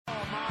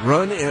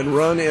Run and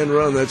run and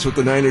run. That's what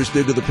the Niners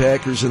did to the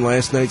Packers in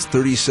last night's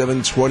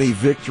 37-20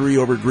 victory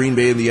over Green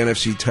Bay in the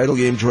NFC title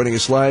game. Joining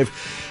us live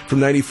from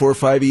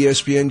 94.5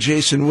 ESPN,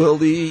 Jason Wilde.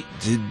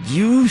 Did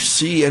you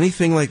see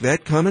anything like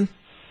that coming?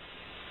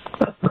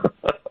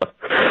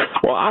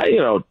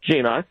 Well,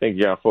 Gene, I think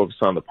you got to focus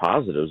on the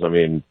positives. I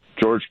mean,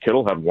 George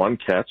Kittle had one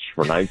catch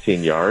for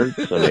 19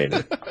 yards. I mean,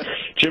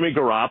 Jimmy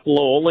Garoppolo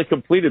only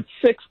completed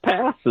 6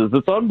 passes.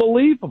 It's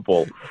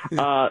unbelievable.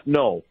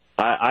 No,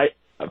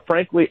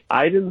 frankly,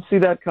 I didn't see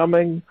that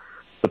coming.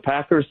 The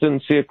Packers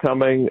didn't see it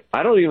coming.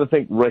 I don't even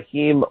think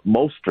Raheem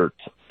Mostert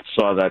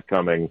saw that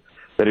coming,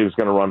 that he was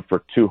going to run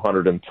for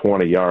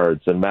 220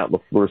 yards. And Matt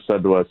LaFleur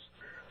said to us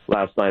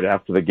last night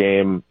after the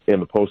game in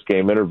the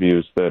post-game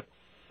interviews that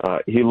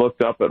he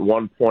looked up at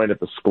one point at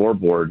the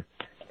scoreboard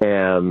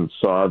and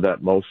saw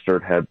that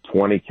Mostert had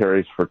 20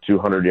 carries for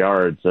 200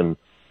 yards. And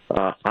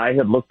I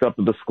had looked up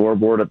at the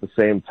scoreboard at the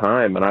same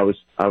time, and I was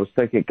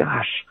thinking,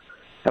 gosh,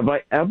 have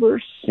I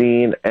ever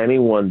seen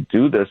anyone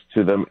do this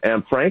to them?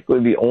 And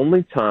frankly, the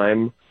only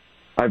time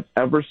I've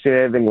ever seen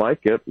anything like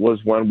it was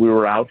when we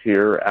were out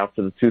here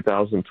after the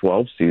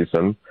 2012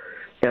 season,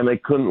 and they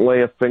couldn't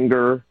lay a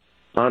finger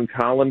on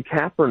Colin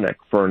Kaepernick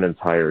for an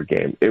entire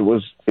game. It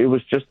was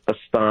just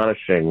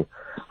astonishing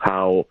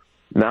how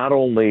not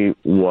only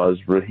was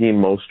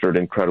Raheem Mostert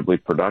incredibly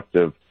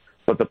productive,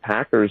 but the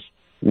Packers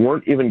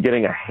weren't even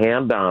getting a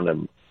hand on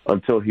him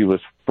until he was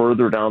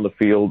further down the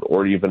field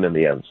or even in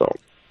the end zone.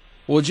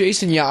 Well,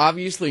 Jason, you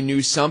obviously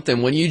knew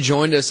something. When you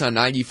joined us on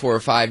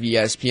 94.5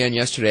 ESPN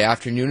yesterday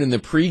afternoon in the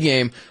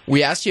pregame,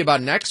 we asked you about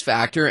an X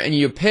Factor, and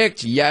you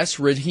picked, yes,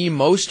 Raheem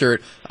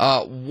Mostert.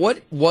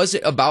 What was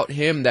it about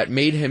him that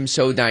made him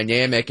so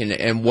dynamic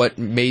and what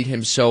made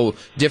him so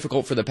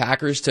difficult for the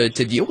Packers to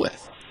deal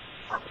with?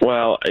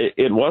 Well,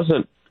 it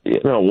wasn't,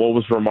 what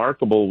was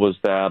remarkable was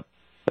that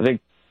I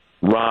think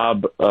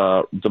Rob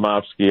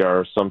Domofsky,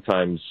 our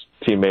sometimes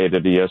teammate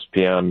at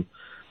ESPN,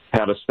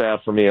 had a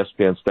stat from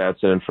ESPN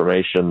Stats and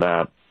Information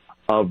that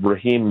of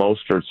Raheem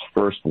Mostert's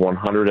first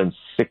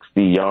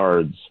 160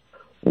 yards,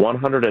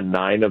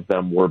 109 of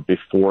them were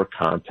before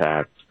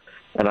contact.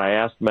 And I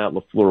asked Matt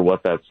LaFleur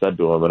what that said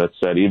to him, and it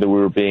said either we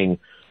were being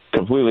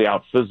completely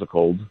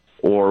out-physicaled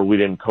or we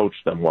didn't coach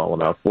them well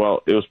enough.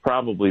 Well, it was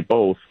probably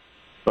both.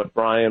 But,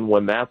 Brian,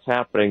 when that's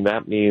happening,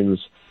 that means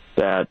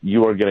that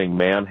you are getting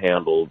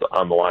manhandled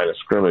on the line of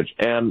scrimmage.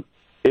 And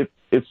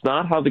it's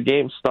not how the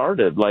game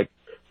started. Like,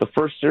 the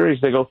first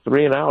series, they go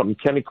 3 and out,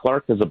 and Kenny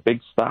Clark has a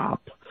big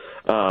stop.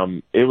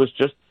 It was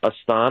just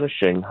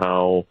astonishing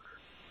how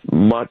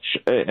much,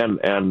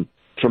 and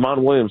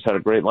Tramon Williams had a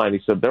great line.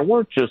 He said, there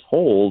weren't just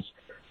holes,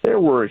 there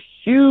were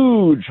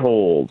huge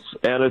holes.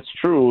 And it's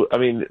true. I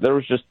mean, there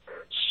was just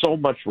so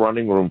much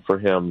running room for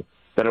him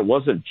that it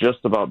wasn't just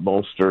about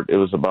Mostert. It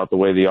was about the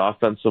way the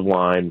offensive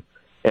line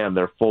and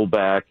their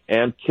fullback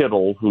and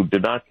Kittle, who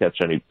did not catch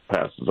any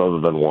passes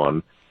other than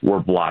one, were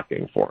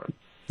blocking for him.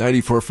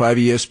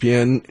 94.5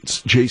 ESPN,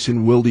 it's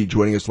Jason Wilde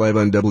joining us live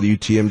on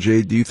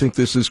WTMJ. Do you think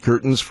this is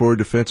curtains for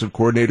defensive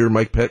coordinator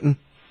Mike Pettin?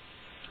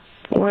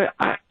 Well,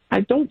 I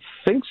don't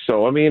think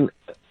so. I mean,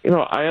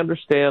 I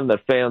understand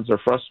that fans are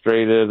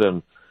frustrated,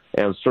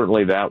 and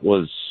certainly that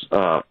was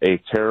a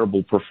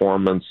terrible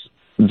performance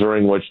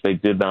during which they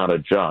did not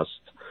adjust.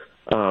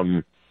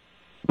 But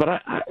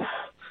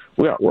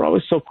we're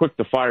always so quick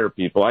to fire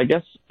people. I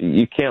guess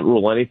you can't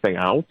rule anything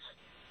out.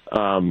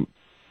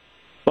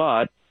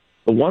 But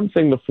the one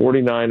thing the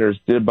 49ers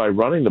did by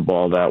running the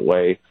ball that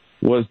way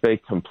was they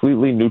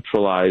completely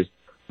neutralized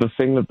the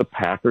thing that the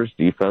Packers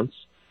defense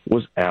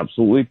was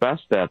absolutely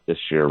best at this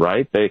year,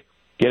 right?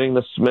 Getting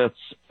the Smiths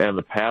and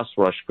the pass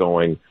rush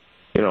going,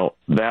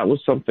 that was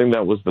something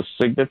that was the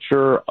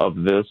signature of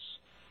this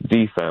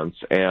defense.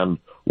 And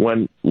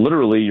when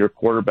literally your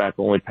quarterback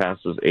only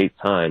passes 8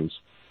 times,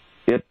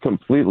 it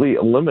completely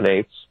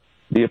eliminates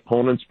the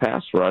opponent's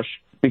pass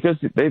rush because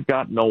they've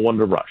got no one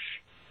to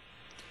rush.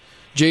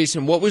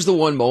 Jason, what was the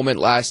one moment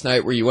last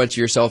night where you went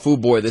to yourself, oh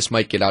boy, this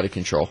might get out of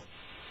control?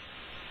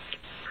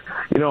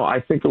 I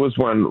think it was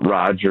when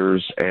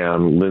Rodgers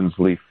and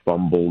Lindsley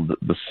fumbled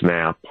the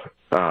snap.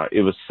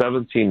 It was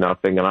 17-0,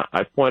 and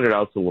I pointed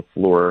out to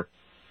LaFleur,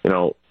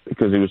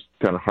 because he was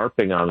kind of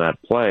harping on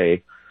that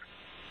play.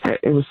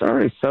 It was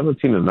already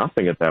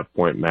 17-0 at that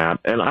point, Matt.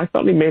 And I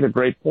thought he made a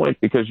great point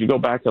because you go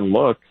back and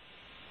look,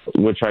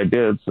 which I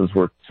did since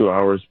we're 2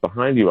 hours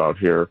behind you out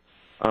here.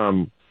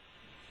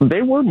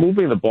 They were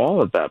moving the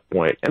ball at that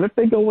point. And if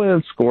they go in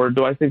and score,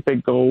 do I think they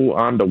go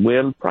on to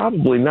win?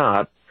 Probably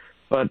not.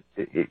 But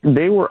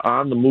they were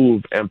on the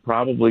move and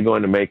probably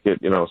going to make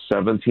it,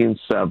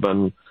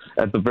 17-7,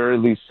 at the very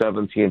least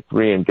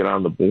 17-3 and get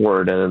on the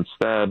board. And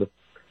instead,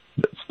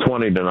 it's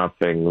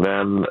 20-0.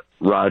 Then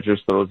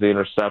Rodgers throws the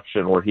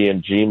interception where he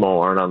and Gmo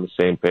aren't on the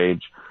same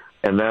page.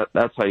 And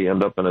that's how you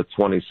end up in a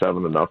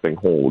 27-0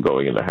 hole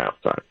going into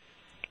halftime.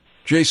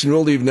 Jason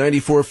Wilde of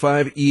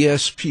 94.5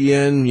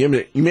 ESPN.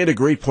 You made a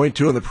great point,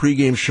 too, on the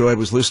pregame show. I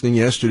was listening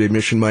yesterday,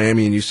 Mission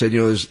Miami, and you said,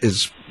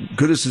 as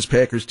good as this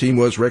Packers team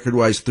was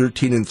record-wise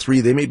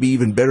 13-3, they may be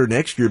even better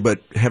next year,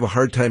 but have a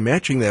hard time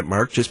matching that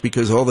mark just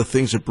because of all the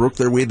things that broke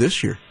their way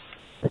this year.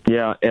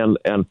 Yeah,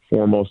 and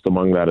foremost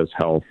among that is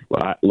health.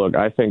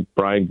 I think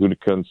Brian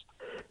Gutekunst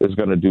is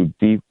going to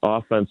do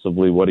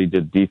offensively what he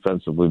did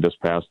defensively this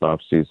past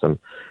offseason.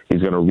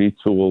 He's going to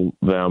retool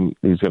them.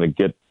 He's going to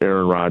get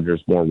Aaron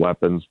Rodgers more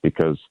weapons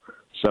because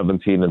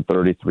 17 and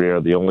 33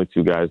 are the only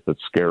two guys that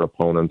scare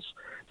opponents.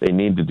 They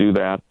need to do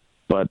that,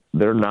 but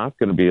they're not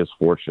going to be as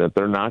fortunate.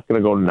 They're not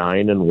going to go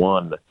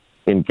 9-1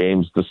 in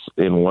games,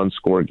 in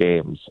one-score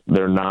games.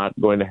 They're not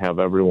going to have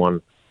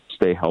everyone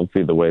stay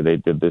healthy the way they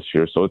did this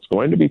year. So it's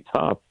going to be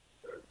tough,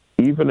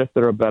 even if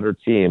they're a better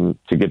team,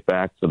 to get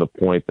back to the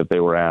point that they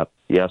were at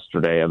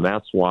yesterday. And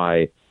that's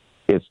why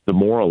it's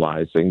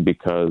demoralizing,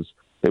 because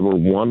they were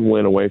one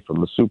win away from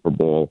the Super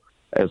Bowl.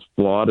 As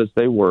flawed as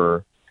they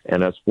were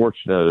and as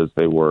fortunate as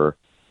they were,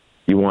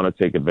 you want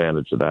to take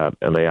advantage of that,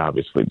 and they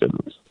obviously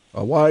didn't.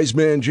 A wise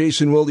man,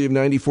 Jason Wilde of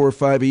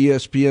 94.5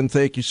 ESPN.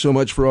 Thank you so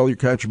much for all your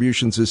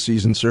contributions this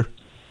season, sir.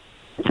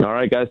 All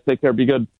right, guys, take care. Be good.